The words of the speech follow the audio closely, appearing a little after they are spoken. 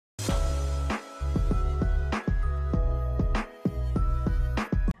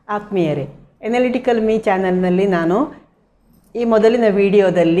ಆತ್ಮೀಯರೇ, analytical me ಚಾನಲ್ನಲ್ಲಿ ನಾನು ಈ ಮೊದಲಿನ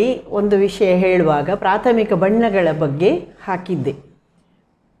ವಿಡಿಯೋದಲ್ಲಿ ಒಂದು ವಿಷಯ ಹೇಳುವಾಗ ಪ್ರಾಥಮಿಕ ಬಣ್ಣಗಳ ಬಗ್ಗೆ ಹಾಕಿದ್ದೆ.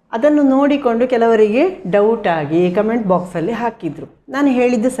 ಅದನ್ನು ನೋಡಿಕೊಂಡು ಕೆಲವರಿಗೆ ಡೌಟ್ ಆಗಿ ಕಮೆಂಟ್ ಬಾಕ್ಸಲ್ಲಿ ಹಾಕಿದರು. ನಾನು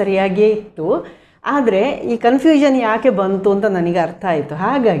ಹೇಳಿದ್ದು ಸರಿಯಾಗಿಯೇ ಇತ್ತು, ಆದರೆ ಈ ಕನ್ಫ್ಯೂಷನ್ ಯಾಕೆ ಬಂತು ಅಂತ ನನಗೆ ಅರ್ಥ ಆಯಿತು.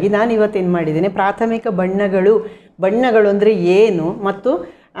 ಹಾಗಾಗಿ ನಾನು ಇವತ್ತೇನು ಮಾಡಿದ್ದೇನೆ, ಪ್ರಾಥಮಿಕ ಬಣ್ಣಗಳು ಅಂದರೆ ಏನು ಮತ್ತು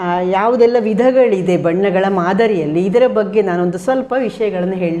ಯಾವುದೆಲ್ಲ ವಿಧಗಳಿದೆ ಬಣ್ಣಗಳ ಮಾದರಿಯಲ್ಲಿ, ಇದರ ಬಗ್ಗೆ ನಾನೊಂದು ಸ್ವಲ್ಪ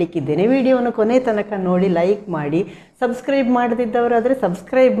ವಿಷಯಗಳನ್ನು ಹೇಳಲಿಕ್ಕಿದ್ದೇನೆ. ವಿಡಿಯೋವನ್ನು ಕೊನೆ ತನಕ ನೋಡಿ, ಲೈಕ್ ಮಾಡಿ, ಸಬ್ಸ್ಕ್ರೈಬ್ ಮಾಡದಿದ್ದವರಾದರೆ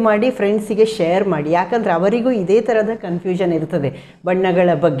ಸಬ್ಸ್ಕ್ರೈಬ್ ಮಾಡಿ, ಫ್ರೆಂಡ್ಸಿಗೆ ಶೇರ್ ಮಾಡಿ. ಯಾಕಂದರೆ ಅವರಿಗೂ ಇದೇ ಥರದ ಕನ್ಫ್ಯೂಷನ್ ಇರ್ತದೆ ಬಣ್ಣಗಳ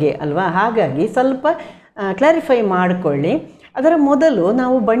ಬಗ್ಗೆ ಅಲ್ವಾ. ಹಾಗಾಗಿ ಸ್ವಲ್ಪ ಕ್ಲಾರಿಫೈ ಮಾಡಿಕೊಳ್ಳಿ. ಅದರ ಮೊದಲು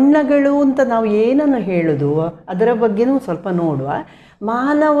ನಾವು ಬಣ್ಣಗಳು ಅಂತ ನಾವು ಏನನ್ನು ಹೇಳೋದು ಅದರ ಬಗ್ಗೆನೂ ಸ್ವಲ್ಪ ನೋಡುವ.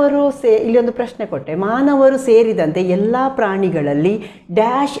 ಮಾನವರು ಇಲ್ಲೊಂದು ಪ್ರಶ್ನೆ ಕೊಟ್ಟೆ. ಮಾನವರು ಸೇರಿದಂತೆ ಎಲ್ಲ ಪ್ರಾಣಿಗಳಲ್ಲಿ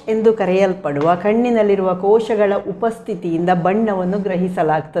ಡ್ಯಾಶ್ ಎಂದು ಕರೆಯಲ್ಪಡುವ ಕಣ್ಣಿನಲ್ಲಿರುವ ಕೋಶಗಳ ಉಪಸ್ಥಿತಿಯಿಂದ ಬಣ್ಣವನ್ನು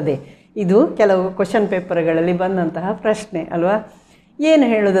ಗ್ರಹಿಸಲಾಗ್ತದೆ. ಇದು ಕೆಲವು ಕ್ವಶನ್ ಪೇಪರ್ಗಳಲ್ಲಿ ಬಂದಂತಹ ಪ್ರಶ್ನೆ ಅಲ್ವಾ. ಏನು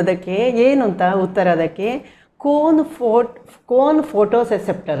ಹೇಳೋದು ಅದಕ್ಕೆ, ಏನು ಅಂತ ಉತ್ತರ ಅದಕ್ಕೆ ಕೋನ್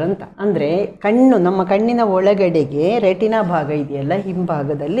ಫೋಟೋಸೆಸೆಪ್ಟರ್ ಅಂತ. ಅಂದರೆ ನಮ್ಮ ಕಣ್ಣಿನ ಒಳಗಡೆಗೆ ರೆಟಿನಾ ಭಾಗ ಇದೆಯಲ್ಲ,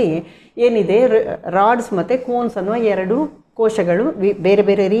 ಹಿಂಭಾಗದಲ್ಲಿ ಏನಿದೆ, ರಾಡ್ಸ್ ಮತ್ತು ಕೋನ್ಸ್ ಅನ್ನುವ ಎರಡು ಕೋಶಗಳು, ಬೇರೆ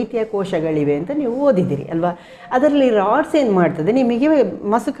ಬೇರೆ ರೀತಿಯ ಕೋಶಗಳಿವೆ ಅಂತ ನೀವು ಓದಿದ್ದೀರಿ ಅಲ್ವಾ. ಅದರಲ್ಲಿ ರಾಡ್ಸ್ ಏನು ಮಾಡ್ತದೆ, ನಿಮಗೆ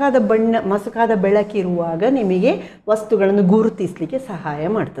ಮಸುಕಾದ ಬೆಳಕಿರುವಾಗ ನಿಮಗೆ ವಸ್ತುಗಳನ್ನು ಗುರುತಿಸಲಿಕ್ಕೆ ಸಹಾಯ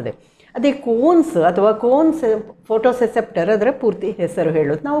ಮಾಡ್ತದೆ. ಅದೇ ಕೋನ್ಸ್ ಫೋಟೋಸೆಸೆಪ್ಟರ್ ಅದರ ಪೂರ್ತಿ ಹೆಸರು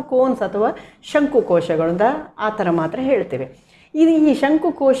ಹೇಳೋದು. ನಾವು ಕೋನ್ಸ್ ಅಥವಾ ಶಂಕುಕೋಶಗಳು ಅಂತ ಆ ಥರ ಮಾತ್ರ ಹೇಳ್ತೇವೆ. ಈ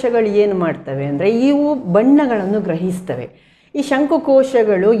ಶಂಕುಕೋಶಗಳು ಏನು ಮಾಡ್ತವೆ ಅಂದರೆ ಇವು ಬಣ್ಣಗಳನ್ನು ಗ್ರಹಿಸ್ತವೆ. ಈ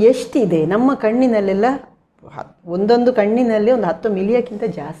ಶಂಕುಕೋಶಗಳು ಎಷ್ಟಿದೆ ನಮ್ಮ ಕಣ್ಣಿನಲ್ಲೆಲ್ಲ, ಒಂದೊಂದು ಕಣ್ಣಿನಲ್ಲಿ ಒಂದು 10 ಮಿಲಿಯಕ್ಕಿಂತ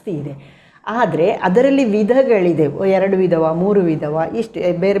ಜಾಸ್ತಿ ಇದೆ. ಆದರೆ ಅದರಲ್ಲಿ ವಿಧಗಳಿದೆ, 2 ವಿಧವ 3 ವಿಧವ, ಇಷ್ಟು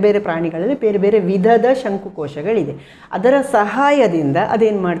ಬೇರೆ ಬೇರೆ ಪ್ರಾಣಿಗಳಲ್ಲಿ ಬೇರೆ ಬೇರೆ ವಿಧದ ಶಂಕುಕೋಶಗಳಿದೆ. ಅದರ ಸಹಾಯದಿಂದ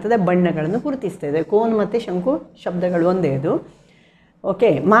ಅದೇನು ಮಾಡ್ತದೆ, ಬಣ್ಣಗಳನ್ನು ಗುರುತಿಸ್ತದೆ. ಕೋನ್ ಮತ್ತು ಶಂಕು ಶಬ್ದಗಳು ಒಂದೇ ಅದು.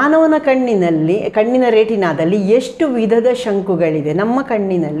 ಓಕೆ, ಮಾನವನ ಕಣ್ಣಿನ ರೆಟಿನಾದಲ್ಲಿ ಎಷ್ಟು ವಿಧದ ಶಂಕುಗಳಿದೆ? ನಮ್ಮ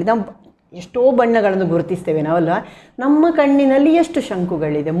ಕಣ್ಣಿನಲ್ಲಿ ನಾವು ಎಷ್ಟೋ ಬಣ್ಣಗಳನ್ನು ಗುರುತಿಸ್ತೇವೆ ನಾವಲ್ಲ. ನಮ್ಮ ಕಣ್ಣಿನಲ್ಲಿ ಎಷ್ಟು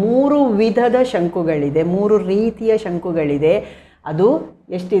ಶಂಕುಗಳಿದೆ? 3 ವಿಧದ ಶಂಕುಗಳಿದೆ, 3 ರೀತಿಯ ಶಂಕುಗಳಿದೆ. ಅದು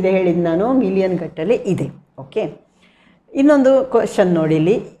ಎಷ್ಟಿದೆ ಹೇಳಿದ್ದು ನಾನು, ಮಿಲಿಯನ್ ಗಟ್ಟಲೆ ಇದೆ. ಓಕೆ, ಇನ್ನೊಂದು ಕ್ವಶನ್ ನೋಡಿ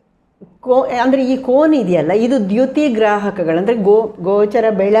ಇಲ್ಲಿ. ಅಂದರೆ ಈ ಕೋನ್ ಇದೆಯಲ್ಲ, ಇದು ದ್ಯುತಿಗ್ರಾಹಕಗಳು, ಅಂದರೆ ಗೋಚರ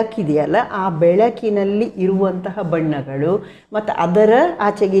ಬೆಳಕಿದೆಯಲ್ಲ, ಆ ಬೆಳಕಿನಲ್ಲಿ ಇರುವಂತಹ ಬಣ್ಣಗಳು ಮತ್ತು ಅದರ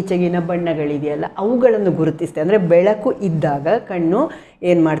ಆಚೆಗೀಚೆಗಿನ ಬಣ್ಣಗಳಿದೆಯಲ್ಲ ಅವುಗಳನ್ನು ಗುರುತಿಸ್ತೇವೆ. ಅಂದರೆ ಬೆಳಕು ಇದ್ದಾಗ ಕಣ್ಣು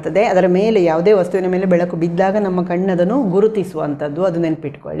ಏನು ಮಾಡ್ತದೆ, ಅದರ ಮೇಲೆ ಯಾವುದೇ ವಸ್ತುವಿನ ಮೇಲೆ ಬೆಳಕು ಬಿದ್ದಾಗ ನಮ್ಮ ಕಣ್ಣದನ್ನು ಗುರುತಿಸುವಂಥದ್ದು, ಅದು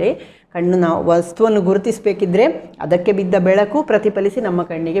ನೆನಪಿಟ್ಕೊಳ್ಳಿ. ನಾವು ವಸ್ತುವನ್ನು ಗುರುತಿಸಬೇಕಿದ್ರೆ ಅದಕ್ಕೆ ಬಿದ್ದ ಬೆಳಕು ಪ್ರತಿಫಲಿಸಿ ನಮ್ಮ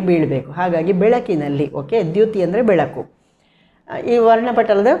ಕಣ್ಣಿಗೆ ಬೀಳಬೇಕು. ಹಾಗಾಗಿ ಬೆಳಕಿನಲ್ಲಿ, ಓಕೆ, ದ್ಯುತಿ ಅಂದರೆ ಬೆಳಕು. ಈ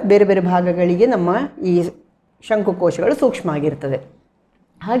ವರ್ಣಪಟಲದ ಬೇರೆ ಬೇರೆ ಭಾಗಗಳಿಗೆ ನಮ್ಮ ಈ ಶಂಕುಕೋಶಗಳು ಸೂಕ್ಷ್ಮ ಆಗಿರ್ತದೆ.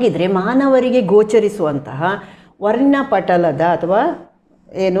 ಹಾಗಿದ್ರೆ ಮಾನವರಿಗೆ ಗೋಚರಿಸುವಂತಹ ವರ್ಣಪಟಲದ ಅಥವಾ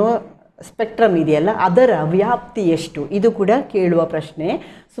ಏನು ಸ್ಪೆಕ್ಟ್ರಮ್ ಇದೆಯಲ್ಲ, ಅದರ ವ್ಯಾಪ್ತಿ ಎಷ್ಟು? ಇದು ಕೂಡ ಕೇಳುವ ಪ್ರಶ್ನೆ.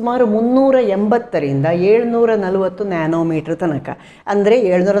 ಸುಮಾರು 380ರಿಂದ 740 ನ್ಯಾನೋಮೀಟ್ರ್ ತನಕ. ಅಂದರೆ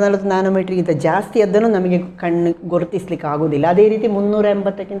 740 ನ್ಯಾನೋಮೀಟ್ರಿಗಿಂತ ಜಾಸ್ತಿ ಅದನ್ನು ನಮಗೆ ಕಣ್ಣು ಗುರುತಿಸ್ಲಿಕ್ಕೆ ಆಗೋದಿಲ್ಲ. ಅದೇ ರೀತಿ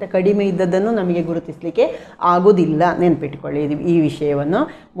 380ಕ್ಕಿಂತ ಕಡಿಮೆ ಇದ್ದದ್ದನ್ನು ನಮಗೆ ಗುರುತಿಸಲಿಕ್ಕೆ ಆಗೋದಿಲ್ಲ. ನೆನಪಿಟ್ಕೊಳ್ಳಿ ಈ ವಿಷಯವನ್ನು.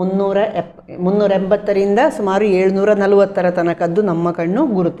 380ರಿಂದ ಸುಮಾರು 740 ತನಕದ್ದು ನಮ್ಮ ಕಣ್ಣು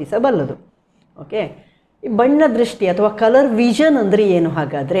ಗುರುತಿಸಬಲ್ಲದು. ಓಕೆ, ಈ ಬಣ್ಣ ದೃಷ್ಟಿ ಅಥವಾ ಕಲರ್ ವಿಷನ್ ಅಂದರೆ ಏನು?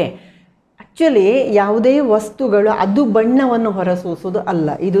 ಹಾಗಾದರೆ ಆ್ಯಕ್ಚುಲಿ ಯಾವುದೇ ವಸ್ತುಗಳು ಅದು ಬಣ್ಣವನ್ನು ಹೊರಸೂಸುವುದು ಅಲ್ಲ.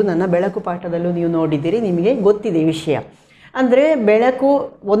 ಇದು ನನ್ನ ಬೆಳಕು ಪಾಠದಲ್ಲೂ ನೀವು ನೋಡಿದ್ದೀರಿ, ನಿಮಗೆ ಗೊತ್ತಿದೆ ವಿಷಯ. ಅಂದರೆ ಬೆಳಕು,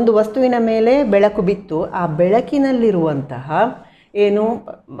 ಒಂದು ವಸ್ತುವಿನ ಮೇಲೆ ಬೆಳಕು ಬಿತ್ತು, ಆ ಬೆಳಕಿನಲ್ಲಿರುವಂತಹ ಏನು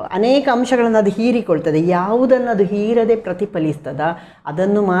ಅನೇಕ ಅಂಶಗಳನ್ನು ಅದು ಹೀರಿಕೊಳ್ತದೆ. ಯಾವುದನ್ನು ಅದು ಹೀರದೆ ಪ್ರತಿಫಲಿಸ್ತದ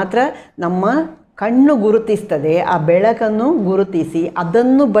ಅದನ್ನು ಮಾತ್ರ ನಮ್ಮ ಕಣ್ಣು ಗುರುತಿಸ್ತದೆ. ಆ ಬೆಳಕನ್ನು ಗುರುತಿಸಿ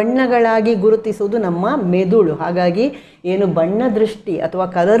ಅದನ್ನು ಬಣ್ಣಗಳಾಗಿ ಗುರುತಿಸುವುದು ನಮ್ಮ ಮೆದುಳು. ಹಾಗಾಗಿ ಏನು ಬಣ್ಣ ದೃಷ್ಟಿ ಅಥವಾ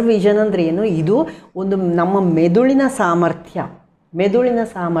ಕಲರ್ ವಿಷನ್ ಅಂದರೆ ಏನು, ಇದು ಒಂದು ನಮ್ಮ ಮೆದುಳಿನ ಸಾಮರ್ಥ್ಯ.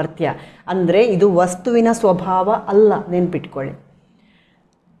 ಅಂದರೆ ಇದು ವಸ್ತುವಿನ ಸ್ವಭಾವ ಅಲ್ಲ, ನೆನಪಿಟ್ಕೊಳ್ಳಿ.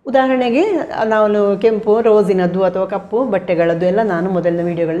 ಉದಾಹರಣೆಗೆ ನಾನು ಕೆಂಪು, ರೋಸಿನದ್ದು ಅಥವಾ ಕಪ್ಪು ಬಟ್ಟೆಗಳದ್ದು ಎಲ್ಲ ನಾನು ಮೊದಲಿನ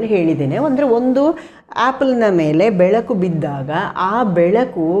ವಿಡಿಯೋಗಳಲ್ಲಿ ಹೇಳಿದ್ದೇನೆ. ಅಂದರೆ ಒಂದು ಆ್ಯಪಲ್ನ ಮೇಲೆ ಬೆಳಕು ಬಿದ್ದಾಗ ಆ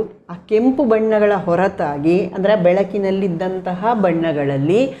ಬೆಳಕು ಆ ಕೆಂಪು ಬಣ್ಣಗಳ ಹೊರತಾಗಿ, ಅಂದರೆ ಬೆಳಕಿನಲ್ಲಿದ್ದಂತಹ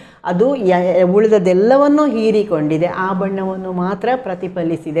ಬಣ್ಣಗಳಲ್ಲಿ ಅದು ಉಳಿದದೆಲ್ಲವನ್ನೂ ಹೀರಿಕೊಂಡಿದೆ, ಆ ಬಣ್ಣವನ್ನು ಮಾತ್ರ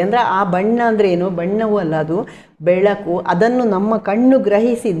ಪ್ರತಿಫಲಿಸಿದೆ. ಅಂದರೆ ಆ ಬಣ್ಣ ಅಂದರೆ ಏನು, ಬಣ್ಣವೂ ಅಲ್ಲ, ಅದು ಬೆಳಕು. ಅದನ್ನು ನಮ್ಮ ಕಣ್ಣು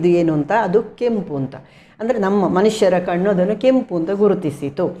ಗ್ರಹಿಸಿದ್ದು ಏನು ಅಂತ, ಅದು ಕೆಂಪು ಅಂತ. ಅಂದರೆ ನಮ್ಮ ಮನುಷ್ಯರ ಕಣ್ಣು ಅದನ್ನು ಕೆಂಪು ಅಂತ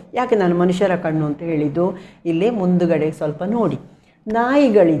ಗುರುತಿಸಿತು. ಯಾಕೆ ನಾನು ಮನುಷ್ಯರ ಕಣ್ಣು ಅಂತ ಹೇಳಿದ್ದು, ಇಲ್ಲಿ ಮುಂದುಗಡೆ ಸ್ವಲ್ಪ ನೋಡಿ.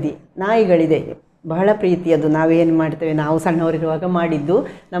 ನಾಯಿಗಳಿದೆ, ಬಹಳ ಪ್ರೀತಿಯದು. ನಾವೇನು ಮಾಡ್ತೇವೆ, ನಾವು ಸಣ್ಣವರಿರುವಾಗ ಮಾಡಿದ್ದು,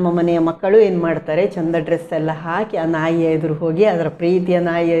 ನಮ್ಮ ಮನೆಯ ಮಕ್ಕಳು ಏನು ಮಾಡ್ತಾರೆ, ಚಂದ ಡ್ರೆಸ್ ಎಲ್ಲ ಹಾಕಿ ಆ ನಾಯಿಯ ಎದುರು ಹೋಗಿ ಅದರ ಪ್ರೀತಿಯ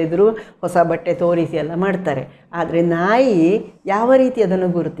ನಾಯಿಯ ಎದುರು ಹೊಸ ಬಟ್ಟೆ ತೋರಿಸಿ ಎಲ್ಲ ಮಾಡ್ತಾರೆ. ಆದರೆ ನಾಯಿ ಯಾವ ರೀತಿ ಅದನ್ನು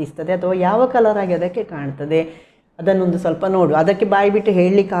ಗುರುತಿಸ್ತದೆ ಅಥವಾ ಯಾವ ಕಲರಾಗಿ ಅದಕ್ಕೆ ಕಾಣ್ತದೆ ಅದನ್ನೊಂದು ಸ್ವಲ್ಪ ನೋಡು. ಅದಕ್ಕೆ ಬಾಯಿ ಬಿಟ್ಟು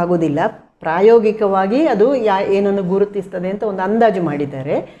ಹೇಳಲಿಕ್ಕೆ ಆಗೋದಿಲ್ಲ, ಪ್ರಾಯೋಗಿಕವಾಗಿ ಅದು ಏನನ್ನು ಗುರುತಿಸ್ತದೆ ಅಂತ ಒಂದು ಅಂದಾಜು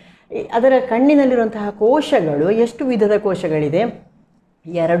ಮಾಡಿದ್ದಾರೆ. ಅದರ ಕಣ್ಣಿನಲ್ಲಿರುವಂತಹ ಕೋಶಗಳು ಎಷ್ಟು ವಿಧದ ಕೋಶಗಳಿದೆ,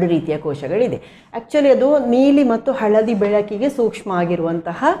 2 ರೀತಿಯ ಕೋಶಗಳಿದೆ. ಆ್ಯಕ್ಚುಲಿ ಅದು ನೀಲಿ ಮತ್ತು ಹಳದಿ ಬೆಳಕಿಗೆ ಸೂಕ್ಷ್ಮ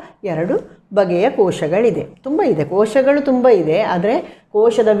ಆಗಿರುವಂತಹ 2 ಬಗೆಯ ಕೋಶಗಳಿದೆ. ತುಂಬ ಇದೆ, ಕೋಶಗಳು ತುಂಬ ಇದೆ, ಆದರೆ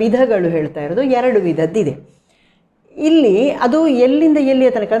ಕೋಶದ ವಿಧಗಳು ಹೇಳ್ತಾ ಇರೋದು 2 ವಿಧದ್ದಿದೆ. ಇಲ್ಲಿ ಅದು ಎಲ್ಲಿಂದ ಎಲ್ಲಿಯ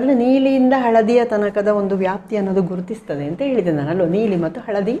ತನಕ ಅಂದರೆ ನೀಲಿಯಿಂದ ಹಳದಿಯ ತನಕದ ಒಂದು ವ್ಯಾಪ್ತಿ ಅನ್ನೋದು ಗುರುತಿಸ್ತದೆ ಅಂತ ಹೇಳಿದೆ ನಾನಲ್ಲೋ. ನೀಲಿ ಮತ್ತು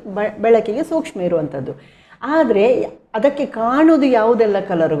ಹಳದಿ ಬೆಳಕಿಗೆ ಸೂಕ್ಷ್ಮ ಇರುವಂಥದ್ದು. ಆದರೆ ಅದಕ್ಕೆ ಕಾಣುವುದು ಯಾವುದೆಲ್ಲ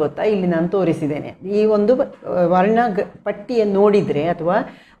ಕಲರ್ ಗೊತ್ತಾ, ಇಲ್ಲಿ ನಾನು ತೋರಿಸಿದ್ದೇನೆ. ಈ ಒಂದು ವರ್ಣ ಪಟ್ಟಿಯನ್ನು ನೋಡಿದರೆ ಅಥವಾ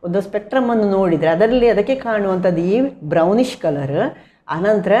ಒಂದು ಸ್ಪೆಕ್ಟ್ರಮನ್ನು ನೋಡಿದರೆ ಅದರಲ್ಲಿ ಅದಕ್ಕೆ ಕಾಣುವಂಥದ್ದು ಈ ಬ್ರೌನಿಷ್ ಕಲರ್,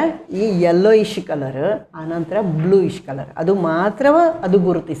 ಆನಂತರ ಈ ಯೆಲ್ಲೋಯಿಶ್ ಕಲರ್, ಆನಂತರ ಬ್ಲೂಯಿಶ್ ಕಲರ್. ಅದು ಮಾತ್ರವ ಅದು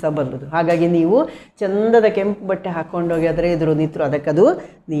ಗುರುತಿಸಬಲ್ಲದು. ಹಾಗಾಗಿ ನೀವು ಚಂದದ ಕೆಂಪು ಬಟ್ಟೆ ಹಾಕ್ಕೊಂಡೋಗಿ ಅದರ ಎದುರು ನಿಂತರು ಅದಕ್ಕದು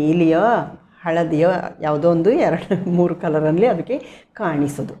ನೀಲಿಯೋ ಹಳದಿಯೋ ಯಾವುದೋ ಒಂದು 2-3 ಕಲರಲ್ಲಿ ಅದಕ್ಕೆ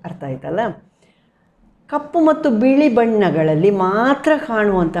ಕಾಣಿಸೋದು. ಅರ್ಥ ಆಯ್ತಲ್ಲ. ಕಪ್ಪು ಮತ್ತು ಬಿಳಿ ಬಣ್ಣಗಳಲ್ಲಿ ಮಾತ್ರ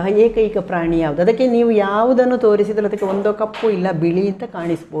ಕಾಣುವಂತಹ ಏಕೈಕ ಪ್ರಾಣಿ ಯಾವುದು? ಅದಕ್ಕೆ ನೀವು ಯಾವುದನ್ನು ತೋರಿಸಿದರೆ ಅದಕ್ಕೆ ಒಂದೋ ಕಪ್ಪು ಇಲ್ಲ ಬಿಳಿ ಅಂತ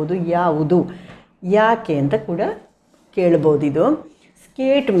ಕಾಣಿಸ್ಬೋದು. ಯಾವುದು, ಯಾಕೆ ಅಂತ ಕೂಡ ಕೇಳ್ಬೋದು. ಇದು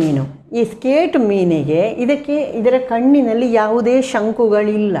ಸ್ಕೇಟ್ ಮೀನು. ಈ ಸ್ಕೇಟ್ ಮೀನಿಗೆ ಇದರ ಕಣ್ಣಿನಲ್ಲಿ ಯಾವುದೇ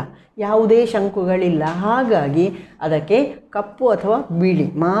ಶಂಕುಗಳಿಲ್ಲ. ಹಾಗಾಗಿ ಅದಕ್ಕೆ ಕಪ್ಪು ಅಥವಾ ಬಿಳಿ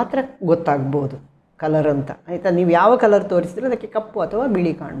ಮಾತ್ರ ಗೊತ್ತಾಗ್ಬೋದು ಕಲರ್ ಅಂತ. ಆಯಿತಾ, ನೀವು ಯಾವ ಕಲರ್ ತೋರಿಸಿದ್ರೆ ಅದಕ್ಕೆ ಕಪ್ಪು ಅಥವಾ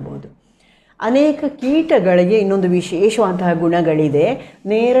ಬಿಳಿ ಕಾಣ್ಬೋದು. ಅನೇಕ ಕೀಟಗಳಿಗೆ ಇನ್ನೊಂದು ವಿಶೇಷವಾದಂತಹ ಗುಣಗಳಿದೆ.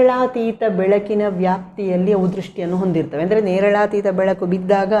 ನೇರಳಾತೀತ ಬೆಳಕಿನ ವ್ಯಾಪ್ತಿಯಲ್ಲಿ ಅವು ದೃಷ್ಟಿಯನ್ನು ಹೊಂದಿರ್ತವೆ. ಅಂದರೆ ನೇರಳಾತೀತ ಬೆಳಕು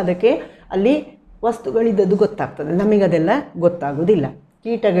ಬಿದ್ದಾಗ ಅದಕ್ಕೆ ಅಲ್ಲಿ ವಸ್ತುಗಳಿದ್ದದ್ದು ಗೊತ್ತಾಗ್ತದೆ, ನಮಗದೆಲ್ಲ ಗೊತ್ತಾಗೋದಿಲ್ಲ.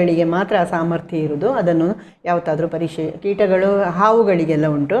 ಕೀಟಗಳಿಗೆ ಮಾತ್ರ ಆ ಸಾಮರ್ಥ್ಯ ಇರೋದು. ಅದನ್ನು ಯಾವತ್ತಾದರೂ ಕೀಟಗಳು, ಹಾವುಗಳಿಗೆಲ್ಲ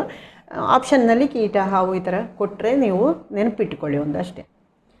ಉಂಟು ಆಪ್ಷನ್ನಲ್ಲಿ, ಕೀಟ ಹಾವು ಈ ಥರ ಕೊಟ್ಟರೆ ನೀವು ನೆನಪಿಟ್ಟುಕೊಳ್ಳಿ ಒಂದಷ್ಟೇ.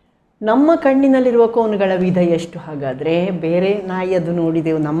 ನಮ್ಮ ಕಣ್ಣಿನಲ್ಲಿರುವ ಕೋನುಗಳ ವಿಧ ಎಷ್ಟು? ಹಾಗಾದರೆ ಬೇರೆ ನಾಯಿಯದು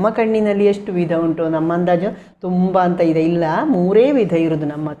ನೋಡಿದೆವು, ನಮ್ಮ ಕಣ್ಣಿನಲ್ಲಿ ಎಷ್ಟು ವಿಧ ಉಂಟು? ನಮ್ಮ ಅಂದಾಜು ತುಂಬ ಅಂತ ಇದೆ. ಇಲ್ಲ, 3 ವಿಧ ಇರೋದು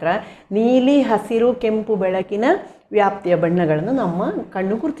ನಮ್ಮ ಹತ್ರ. ನೀಲಿ, ಹಸಿರು, ಕೆಂಪು ಬೆಳಕಿನ ವ್ಯಾಪ್ತಿಯ ಬಣ್ಣಗಳನ್ನು ನಮ್ಮ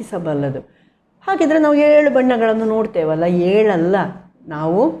ಕಣ್ಣು ಗುರುತಿಸಬಲ್ಲದು. ಹಾಗಿದ್ರೆ ನಾವು 7 ಬಣ್ಣಗಳನ್ನು ನೋಡ್ತೇವಲ್ಲ, 7 ಅಲ್ಲ,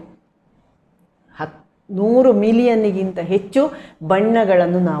 ನಾವು 100 ಮಿಲಿಯನ್ನಿಗಿಂತ ಹೆಚ್ಚು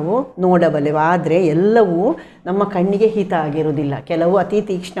ಬಣ್ಣಗಳನ್ನು ನಾವು ನೋಡಬಲ್ಲೆವು. ಆದರೆ ಎಲ್ಲವೂ ನಮ್ಮ ಕಣ್ಣಿಗೆ ಹಿತ ಆಗಿರುವುದಿಲ್ಲ. ಕೆಲವು ಅತಿ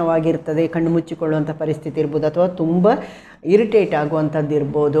ತೀಕ್ಷ್ಣವಾಗಿರ್ತದೆ, ಕಣ್ಣು ಮುಚ್ಚಿಕೊಳ್ಳುವಂಥ ಪರಿಸ್ಥಿತಿ ಇರ್ಬೋದು, ಅಥವಾ ತುಂಬ ಇರಿಟೇಟ್ ಆಗುವಂಥದ್ದು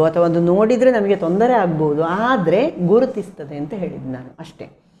ಇರ್ಬೋದು, ಅಥವಾ ಅದು ನೋಡಿದರೆ ನಮಗೆ ತೊಂದರೆ ಆಗ್ಬೋದು. ಆದರೆ ಗುರುತಿಸ್ತದೆ ಅಂತ ಹೇಳಿದ್ದು ನಾನು ಅಷ್ಟೇ.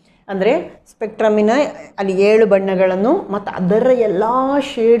 ಅಂದರೆ ಸ್ಪೆಕ್ಟ್ರಮಿನ ಅಲ್ಲಿ 7 ಬಣ್ಣಗಳನ್ನು ಮತ್ತು ಅದರ ಎಲ್ಲ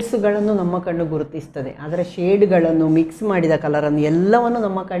ಶೇಡ್ಸ್ಗಳನ್ನು ನಮ್ಮ ಕಣ್ಣು ಗುರುತಿಸ್ತದೆ. ಅದರ ಶೇಡ್ಗಳನ್ನು ಮಿಕ್ಸ್ ಮಾಡಿದ ಕಲರನ್ನು ಎಲ್ಲವನ್ನು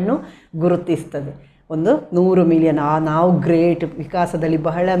ನಮ್ಮ ಕಣ್ಣು ಗುರುತಿಸ್ತದೆ. ಒಂದು 100 ಮಿಲಿಯನ್. ನಾವು ಗ್ರೇಟ್, ವಿಕಾಸದಲ್ಲಿ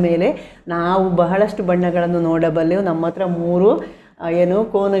ಬಹಳ ಮೇಲೆ, ನಾವು ಬಹಳಷ್ಟು ಬಣ್ಣಗಳನ್ನು ನೋಡಬಲ್ಲೆವು. ನಮ್ಮ ಹತ್ರ 3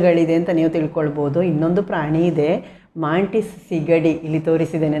 ಕೋನುಗಳಿದೆ ಅಂತ ನೀವು ತಿಳ್ಕೊಳ್ಬೋದು. ಇನ್ನೊಂದು ಪ್ರಾಣಿ ಇದೆ, ಮಾಂಟಿಸ್ ಸಿಗಡಿ. ಇಲ್ಲಿ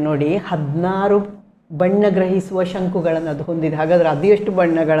ತೋರಿಸಿದ್ದೇನೆ ನೋಡಿ, 16 ಬಣ್ಣ ಗ್ರಹಿಸುವ ಶಂಕುಗಳನ್ನು ಅದು ಹೊಂದಿದೆ. ಹಾಗಾದರೆ ಅದು ಎಷ್ಟು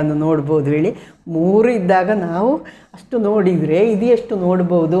ಬಣ್ಣಗಳನ್ನು ನೋಡ್ಬೋದು ಹೇಳಿ? 3 ಇದ್ದಾಗ ನಾವು ಅಷ್ಟು ನೋಡಿದರೆ ಇದು ಎಷ್ಟು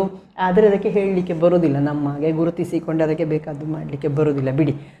ನೋಡ್ಬೋದು? ಆದರೆ ಅದಕ್ಕೆ ಹೇಳಲಿಕ್ಕೆ ಬರೋದಿಲ್ಲ, ನಮಗೆ ಗುರುತಿಸಿಕೊಂಡು ಅದಕ್ಕೆ ಬೇಕಾದ್ದು ಮಾಡಲಿಕ್ಕೆ ಬರೋದಿಲ್ಲ.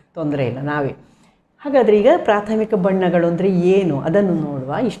 ಬಿಡಿ, ತೊಂದರೆ ಇಲ್ಲ, ನಾವೇ. ಹಾಗಾದರೆ ಈಗ ಪ್ರಾಥಮಿಕ ಬಣ್ಣಗಳು ಅಂದರೆ ಏನು ಅದನ್ನು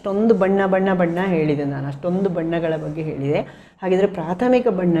ನೋಡುವ. ಇಷ್ಟೊಂದು ಬಣ್ಣ ಹೇಳಿದೆ ನಾನು, ಅಷ್ಟೊಂದು ಬಣ್ಣಗಳ ಬಗ್ಗೆ ಹೇಳಿದೆ. ಹಾಗಿದ್ರೆ ಪ್ರಾಥಮಿಕ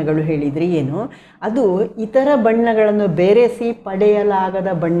ಬಣ್ಣಗಳು ಹೇಳಿದರೆ ಏನು? ಅದು ಇತರ ಬಣ್ಣಗಳನ್ನು ಬೆರೆಸಿ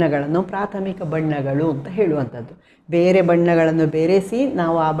ಪಡೆಯಲಾಗದ ಬಣ್ಣಗಳನ್ನು ಪ್ರಾಥಮಿಕ ಬಣ್ಣಗಳು ಅಂತ ಹೇಳುವಂಥದ್ದು. ಬೇರೆ ಬಣ್ಣಗಳನ್ನು ಬೆರೆಸಿ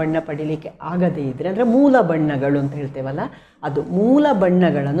ನಾವು ಆ ಬಣ್ಣ ಪಡೀಲಿಕ್ಕೆ ಆಗದೇ ಇದ್ದರೆ, ಅಂದರೆ ಮೂಲ ಬಣ್ಣಗಳು ಅಂತ ಹೇಳ್ತೇವಲ್ಲ, ಅದು ಮೂಲ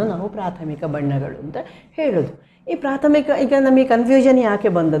ಬಣ್ಣಗಳನ್ನು ನಾವು ಪ್ರಾಥಮಿಕ ಬಣ್ಣಗಳು ಅಂತ ಹೇಳೋದು. ಈ ಪ್ರಾಥಮಿಕ, ಈಗ ನಮಗೆ ಕನ್ಫ್ಯೂಷನ್ ಯಾಕೆ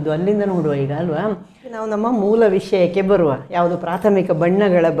ಬಂದದ್ದು ಅಲ್ಲಿಂದ ನೋಡುವ ಈಗ ಅಲ್ವಾ. ನಾವು ನಮ್ಮ ಮೂಲ ವಿಷಯಕ್ಕೆ ಬರುವ. ಯಾವುದು? ಪ್ರಾಥಮಿಕ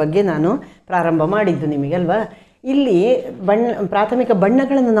ಬಣ್ಣಗಳ ಬಗ್ಗೆ ನಾನು ಪ್ರಾರಂಭ ಮಾಡಿದ್ದು ನಿಮಗಲ್ವಾ. ಇಲ್ಲಿ ಪ್ರಾಥಮಿಕ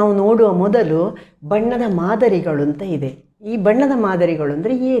ಬಣ್ಣಗಳನ್ನು ನಾವು ನೋಡುವ ಮೊದಲು ಬಣ್ಣದ ಮಾದರಿಗಳು ಅಂತ ಇದೆ. ಈ ಬಣ್ಣದ ಮಾದರಿಗಳು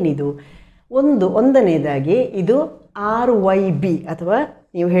ಅಂದರೆ ಏನಿದು? ಒಂದನೇದಾಗಿ ಇದು RYB ಅಥವಾ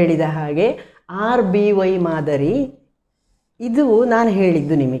ನೀವು ಹೇಳಿದ ಹಾಗೆ RBY ಮಾದರಿ. ಇದು ನಾನು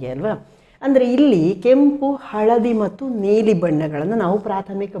ಹೇಳಿದ್ದು ನಿಮಗೆ ಅಲ್ವಾ. ಅಂದರೆ ಇಲ್ಲಿ ಕೆಂಪು, ಹಳದಿ ಮತ್ತು ನೀಲಿ ಬಣ್ಣಗಳನ್ನು ನಾವು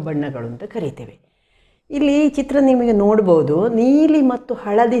ಪ್ರಾಥಮಿಕ ಬಣ್ಣಗಳು ಅಂತ ಕರಿತೇವೆ. ಇಲ್ಲಿ ಚಿತ್ರ ನಿಮಗೆ ನೋಡ್ಬೋದು, ನೀಲಿ ಮತ್ತು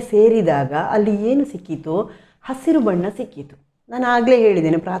ಹಳದಿ ಸೇರಿದಾಗ ಅಲ್ಲಿ ಏನು ಸಿಕ್ಕಿತು? ಹಸಿರು ಬಣ್ಣ ಸಿಕ್ಕಿತು. ನಾನು ಆಗಲೇ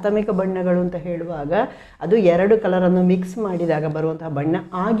ಹೇಳಿದ್ದೇನೆ, ಪ್ರಾಥಮಿಕ ಬಣ್ಣಗಳು ಅಂತ ಹೇಳುವಾಗ ಅದು 2 ಕಲರನ್ನು ಮಿಕ್ಸ್ ಮಾಡಿದಾಗ ಬರುವಂತಹ ಬಣ್ಣ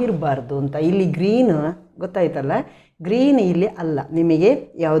ಆಗಿರಬಾರ್ದು ಅಂತ. ಇಲ್ಲಿ ಗ್ರೀನ್ ಗೊತ್ತಾಯ್ತಲ್ಲ, ಗ್ರೀನ್ ಇಲ್ಲಿ ಅಲ್ಲ. ನಿಮಗೆ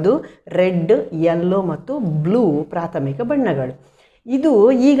ಯಾವುದು? ರೆಡ್, ಯೆಲ್ಲೋ ಮತ್ತು ಬ್ಲೂ ಪ್ರಾಥಮಿಕ ಬಣ್ಣಗಳು. ಇದು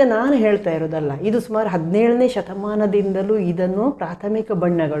ಈಗ ನಾನು ಹೇಳ್ತಾ ಇರೋದಲ್ಲ, ಇದು ಸುಮಾರು 17ನೇ ಶತಮಾನದಿಂದಲೂ ಇದನ್ನು ಪ್ರಾಥಮಿಕ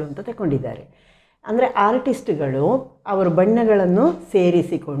ಬಣ್ಣಗಳು ಅಂತ ತಗೊಂಡಿದ್ದಾರೆ. ಅಂದರೆ ಆರ್ಟಿಸ್ಟ್ಗಳು ಅವರು ಬಣ್ಣಗಳನ್ನು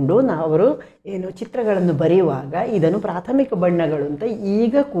ಸೇರಿಸಿಕೊಂಡು ಅವರು ಏನು ಚಿತ್ರಗಳನ್ನು ಬರೆಯುವಾಗ ಇದನ್ನು ಪ್ರಾಥಮಿಕ ಬಣ್ಣಗಳು ಅಂತ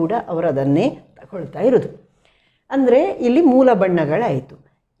ಈಗ ಕೂಡ ಅವರು ಅದನ್ನೇ ತಗೊಳ್ತಾ ಇರೋದು. ಅಂದರೆ ಇಲ್ಲಿ ಮೂಲ ಬಣ್ಣಗಳಾಯಿತು,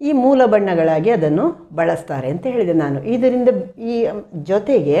 ಈ ಮೂಲ ಬಣ್ಣಗಳಾಗಿ ಅದನ್ನು ಬಳಸ್ತಾರೆ ಅಂತ ಹೇಳಿದೆ ನಾನು. ಇದರಿಂದ ಈ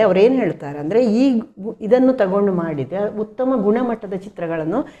ಜೊತೆಗೆ ಅವರೇನು ಹೇಳ್ತಾರೆ ಅಂದರೆ ಇದನ್ನು ತಗೊಂಡು ಮಾಡಿದ ಉತ್ತಮ ಗುಣಮಟ್ಟದ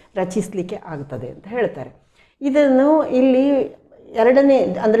ಚಿತ್ರಗಳನ್ನು ರಚಿಸಲಿಕ್ಕೆ ಆಗ್ತದೆ ಅಂತ ಹೇಳ್ತಾರೆ. ಇದನ್ನು ಇಲ್ಲಿ ಎರಡನೇ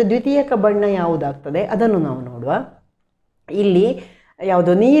ಅಂದರೆ ದ್ವಿತೀಯಕ ಬಣ್ಣ ಯಾವುದಾಗ್ತದೆ ಅದನ್ನು ನಾವು ನೋಡುವ. ಇಲ್ಲಿ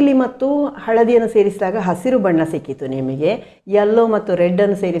ಯಾವುದು ನೀಲಿ ಮತ್ತು ಹಳದಿಯನ್ನು ಸೇರಿಸಿದಾಗ ಹಸಿರು ಬಣ್ಣ ಸಿಕ್ಕಿತು ನಿಮಗೆ, ಯೆಲ್ಲೋ ಮತ್ತು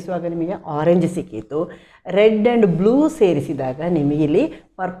ರೆಡ್ಡನ್ನು ಸೇರಿಸುವಾಗ ನಿಮಗೆ ಆರೆಂಜ್ ಸಿಕ್ಕಿತು, ರೆಡ್ ಆ್ಯಂಡ್ ಬ್ಲೂ ಸೇರಿಸಿದಾಗ ನಿಮಗೆ ಇಲ್ಲಿ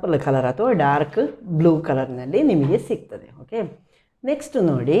ಪರ್ಪಲ್ ಕಲರ್ ಅಥವಾ ಡಾರ್ಕ್ ಬ್ಲೂ ಕಲರ್ನಲ್ಲಿ ನಿಮಗೆ ಸಿಗ್ತದೆ. ಓಕೆ, ನೆಕ್ಸ್ಟ್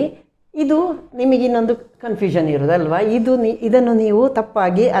ನೋಡಿ, ಇದು ನಿಮಗೆ ಇನ್ನೊಂದು ಕನ್ಫ್ಯೂಷನ್ ಇರೋದಲ್ವಾ, ಇದನ್ನು ನೀವು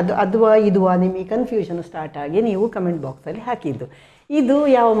ತಪ್ಪಾಗಿ ಅದುವಾ ಇದುವಾ ನಿಮಗೆ ಕನ್ಫ್ಯೂಷನ್ ಸ್ಟಾರ್ಟ್ ಆಗಿ ನೀವು ಕಮೆಂಟ್ ಬಾಕ್ಸಲ್ಲಿ ಹಾಕಿದ್ದು. ಇದು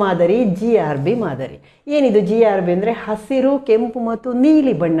ಯಾವ ಮಾದರಿ? GRB ಮಾದರಿ. ಏನಿದು GRB ಅಂದರೆ ಹಸಿರು, ಕೆಂಪು ಮತ್ತು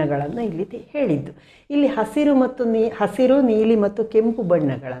ನೀಲಿ ಬಣ್ಣಗಳನ್ನು ಇಲ್ಲಿ ಹೇಳಿದ್ದು. ಇಲ್ಲಿ ಹಸಿರು, ನೀಲಿ ಮತ್ತು ಕೆಂಪು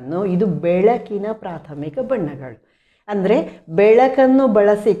ಬಣ್ಣಗಳನ್ನು ಇದು ಬೆಳಕಿನ ಪ್ರಾಥಮಿಕ ಬಣ್ಣಗಳು. ಅಂದರೆ ಬೆಳಕನ್ನು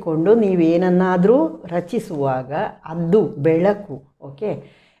ಬಳಸಿಕೊಂಡು ನೀವೇನನ್ನಾದರೂ ರಚಿಸುವಾಗ ಅದು ಬೆಳಕು. ಓಕೆ,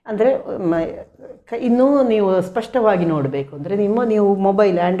 ಅಂದರೆ ಇನ್ನೂ ನೀವು ಸ್ಪಷ್ಟವಾಗಿ ನೋಡಬೇಕು ಅಂದರೆ ನೀವು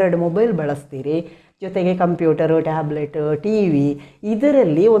ಆಂಡ್ರಾಯ್ಡ್ ಮೊಬೈಲ್ ಬಳಸ್ತೀರಿ, ಜೊತೆಗೆ ಕಂಪ್ಯೂಟರು, ಟ್ಯಾಬ್ಲೆಟ್, TV,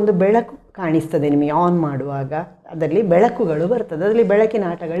 ಇದರಲ್ಲಿ ಒಂದು ಬೆಳಕು ಕಾಣಿಸ್ತದೆ ನಿಮಗೆ. ಆನ್ ಮಾಡುವಾಗ ಅದರಲ್ಲಿ ಬೆಳಕುಗಳು ಬರ್ತದೆ, ಅದರಲ್ಲಿ ಬೆಳಕಿನ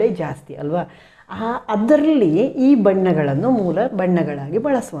ಆಟಗಳೇ ಜಾಸ್ತಿ ಅಲ್ವಾ. ಅದರಲ್ಲಿ ಈ ಬಣ್ಣಗಳನ್ನು ಮೂಲ ಬಣ್ಣಗಳಾಗಿ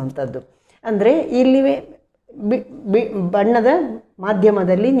ಬಳಸುವಂಥದ್ದು. ಅಂದರೆ ಇಲ್ಲಿ ಬಣ್ಣದ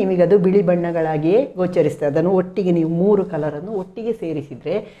ಮಾಧ್ಯಮದಲ್ಲಿ ನಿಮಗದು ಬಿಳಿ ಬಣ್ಣಗಳಾಗಿಯೇ ಗೋಚರಿಸ್ತದೆ. ಅದನ್ನು ಒಟ್ಟಿಗೆ ನೀವು 3 ಕಲರನ್ನು ಒಟ್ಟಿಗೆ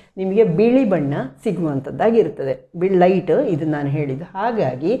ಸೇರಿಸಿದರೆ ನಿಮಗೆ ಬಿಳಿ ಬಣ್ಣ ಸಿಗುವಂಥದ್ದಾಗಿರ್ತದೆ, ಲೈಟ್. ಇದು ನಾನು ಹೇಳಿದ್ದು.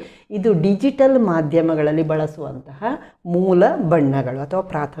 ಹಾಗಾಗಿ ಇದು ಡಿಜಿಟಲ್ ಮಾಧ್ಯಮಗಳಲ್ಲಿ ಬಳಸುವಂತಹ ಮೂಲ ಬಣ್ಣಗಳು ಅಥವಾ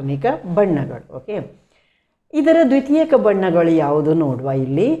ಪ್ರಾಥಮಿಕ ಬಣ್ಣಗಳು. ಓಕೆ, ಇದರ ದ್ವಿತೀಯಕ ಬಣ್ಣಗಳು ಯಾವುದು ನೋಡುವ.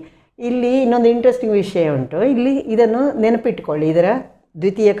 ಇಲ್ಲಿ ಇನ್ನೊಂದು ಇಂಟ್ರೆಸ್ಟಿಂಗ್ ವಿಷಯ ಉಂಟು. ಇದನ್ನು ನೆನಪಿಟ್ಕೊಳ್ಳಿ, ಇದರ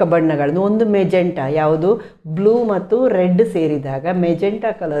ದ್ವಿತೀಯಕ ಬಣ್ಣಗಳನ್ನು. ಒಂದು ಮೆಜೆಂಟಾ, ಯಾವುದು ಬ್ಲೂ ಮತ್ತು ರೆಡ್ ಸೇರಿದಾಗ ಮೆಜೆಂಟಾ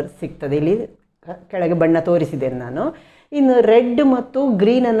ಕಲರ್ ಸಿಗ್ತದೆ. ಇಲ್ಲಿ ಕೆಳಗೆ ಬಣ್ಣ ತೋರಿಸಿದ್ದೇನೆ ನಾನು. ಇನ್ನು ರೆಡ್ ಮತ್ತು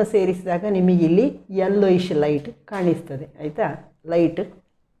ಗ್ರೀನನ್ನು ಸೇರಿಸಿದಾಗ ನಿಮಗೆ ಇಲ್ಲಿ ಯೆಲ್ಲೋಯಿಶ್ ಲೈಟ್ ಕಾಣಿಸ್ತದೆ, ಆಯಿತಾ, ಲೈಟ್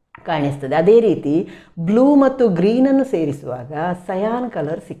ಕಾಣಿಸ್ತದೆ. ಅದೇ ರೀತಿ ಬ್ಲೂ ಮತ್ತು ಗ್ರೀನನ್ನು ಸೇರಿಸುವಾಗ ಸಯಾನ್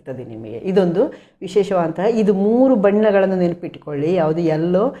ಕಲರ್ ಸಿಗ್ತದೆ ನಿಮಗೆ. ಇದೊಂದು ವಿಶೇಷವಾದಂತಹ ಇದು 3 ಬಣ್ಣಗಳನ್ನು ನೆನಪಿಟ್ಟುಕೊಳ್ಳಿ, ಯಾವುದು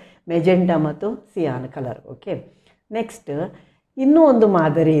ಯೆಲ್ಲೋ, ಮೆಜೆಂಟಾ ಮತ್ತು ಸಿಯಾನ್ ಕಲರ್. ಓಕೆ, ನೆಕ್ಸ್ಟ್ ಇನ್ನೂ ಒಂದು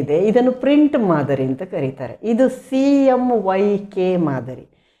ಮಾದರಿ ಇದೆ, ಇದನ್ನು ಪ್ರಿಂಟ್ ಮಾದರಿ ಅಂತ ಕರೀತಾರೆ. ಇದು CMYK ಮಾದರಿ,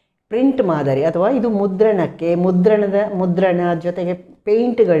 ಪ್ರಿಂಟ್ ಮಾದರಿ. ಅಥವಾ ಇದು ಮುದ್ರಣ ಜೊತೆಗೆ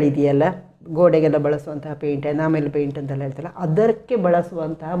ಪೇಂಟ್ಗಳಿದೆಯಲ್ಲ, ಗೋಡೆಗೆಲ್ಲ ಬಳಸುವಂತಹ ಪೇಂಟ್, ಎನಾಮೆಲ್ ಪೇಂಟ್ ಅಂತೆಲ್ಲ ಹೇಳ್ತಲ್ಲ, ಅದಕ್ಕೆ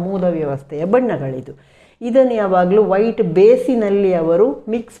ಬಳಸುವಂತಹ ಮೂಲ ವ್ಯವಸ್ಥೆಯ ಬಣ್ಣಗಳಿದು. ಇದನ್ನು ಯಾವಾಗಲೂ ವೈಟ್ ಬೇಸಿನಲ್ಲಿ ಅವರು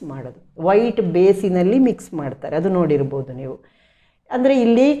ಮಿಕ್ಸ್ ಮಾಡೋದು, ವೈಟ್ ಬೇಸಿನಲ್ಲಿ ಮಿಕ್ಸ್ ಮಾಡ್ತಾರೆ, ಅದು ನೋಡಿರ್ಬೋದು ನೀವು. ಅಂದರೆ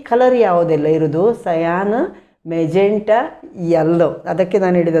ಇಲ್ಲಿ ಕಲರ್ ಯಾವುದೆಲ್ಲ ಇರೋದು? Scion, magenta, yellow. ಅದಕ್ಕೆ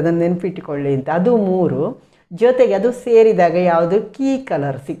ನಾನು ಹೇಳಿದ್ದು ಅದನ್ನು ನೆನಪಿಟ್ಟುಕೊಳ್ಳಿ ಅಂತ. ಅದು 3 ಜೊತೆಗೆ ಅದು ಸೇರಿದಾಗ ಯಾವುದು ಕೀ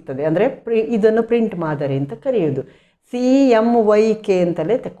ಕಲರ್ ಸಿಗ್ತದೆ. ಅಂದರೆ ಇದನ್ನು ಪ್ರಿಂಟ್ ಮಾದರಿ ಅಂತ ಕರೆಯೋದು. CMYK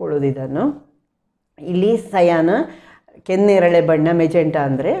ಅಂತಲೇ ತಗೊಳ್ಳೋದು ಇದನ್ನು. ಇಲ್ಲಿ ಸಯಾನ, ಕೆನ್ನೇರಳೆ ಬಣ್ಣ, ಮೆಜೆಂಟಾ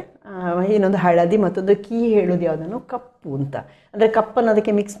ಅಂದರೆ ಇನ್ನೊಂದು ಹಳದಿ, ಮತ್ತೊಂದು ಕೀ ಹೇಳೋದು ಯಾವುದನ್ನು ಕಪ್ಪು ಅಂತ. ಅಂದರೆ ಕಪ್ಪನ್ನು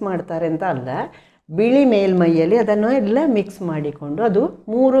ಅದಕ್ಕೆ ಮಿಕ್ಸ್ ಮಾಡ್ತಾರೆ ಅಂತ ಅಲ್ಲ, ಬಿಳಿ ಮೇಲ್ಮೈಯಲ್ಲಿ ಅದನ್ನು ಎಲ್ಲ ಮಿಕ್ಸ್ ಮಾಡಿಕೊಂಡು ಅದು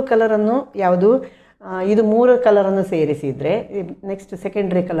 3 ಕಲರನ್ನು ಯಾವುದು ಇದು 3 ಕಲರನ್ನು ಸೇರಿಸಿದರೆ ನೆಕ್ಸ್ಟ್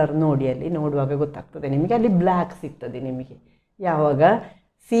ಸೆಕೆಂಡ್ರಿ ಕಲರ್ ನೋಡಿ, ಅಲ್ಲಿ ನೋಡುವಾಗ ಗೊತ್ತಾಗ್ತದೆ ನಿಮಗೆ. ಅಲ್ಲಿ ಬ್ಲ್ಯಾಕ್ ಸಿಗ್ತದೆ ನಿಮಗೆ. ಯಾವಾಗ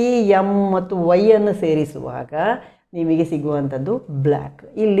CM ಮತ್ತು Y ಅನ್ನು ಸೇರಿಸುವಾಗ ನಿಮಗೆ ಸಿಗುವಂಥದ್ದು ಬ್ಲ್ಯಾಕ್.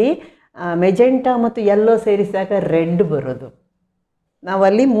 ಇಲ್ಲಿ ಮೆಜೆಂಟಾ ಮತ್ತು ಯೆಲ್ಲೋ ಸೇರಿಸಿದಾಗ ರೆಡ್ ಬರೋದು.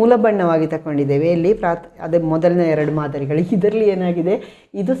 ನಾವಲ್ಲಿ ಮೂಲ ಬಣ್ಣವಾಗಿ ತಗೊಂಡಿದ್ದೇವೆ. ಇಲ್ಲಿ ಅದೇ ಮೊದಲನೇ 2 ಮಾದರಿಗಳು. ಇದರಲ್ಲಿ ಏನಾಗಿದೆ,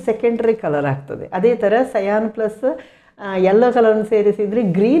 ಇದು ಸೆಕೆಂಡ್ರಿ ಕಲರ್ ಆಗ್ತದೆ. ಅದೇ ಥರ ಸಯಾನ್ ಪ್ಲಸ್ ಯೆಲ್ಲೋ ಕಲರನ್ನು ಸೇರಿಸಿದರೆ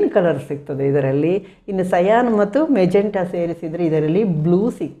ಗ್ರೀನ್ ಕಲರ್ ಸಿಗ್ತದೆ ಇದರಲ್ಲಿ. ಇನ್ನು ಸಯಾನ್ ಮತ್ತು ಮೆಜೆಂಟಾ ಸೇರಿಸಿದರೆ ಇದರಲ್ಲಿ ಬ್ಲೂ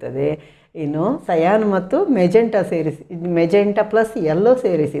ಸಿಗ್ತದೆ. ಇನ್ನು ಸಯಾನ್ ಮತ್ತು ಮೆಜೆಂಟಾ ಪ್ಲಸ್ ಯೆಲ್ಲೋ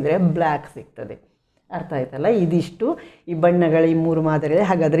ಸೇರಿಸಿದರೆ ಬ್ಲ್ಯಾಕ್ ಸಿಗ್ತದೆ. ಅರ್ಥ ಆಯ್ತಲ್ಲ? ಇದಿಷ್ಟು ಈ ಬಣ್ಣಗಳ ಈ 3 ಮಾದರಿ.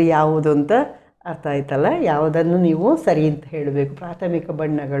 ಹಾಗಾದರೆ ಯಾವುದು ಅಂತ ಅರ್ಥ ಆಯ್ತಲ್ಲ? ಯಾವುದನ್ನು ನೀವು ಸರಿ ಅಂತ ಹೇಳಬೇಕು, ಪ್ರಾಥಮಿಕ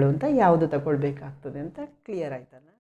ಬಣ್ಣಗಳು ಅಂತ ಯಾವುದು ತಗೊಳ್ಬೇಕಾಗ್ತದೆ ಅಂತ ಕ್ಲಿಯರ್ ಆಯ್ತಲ್ಲ?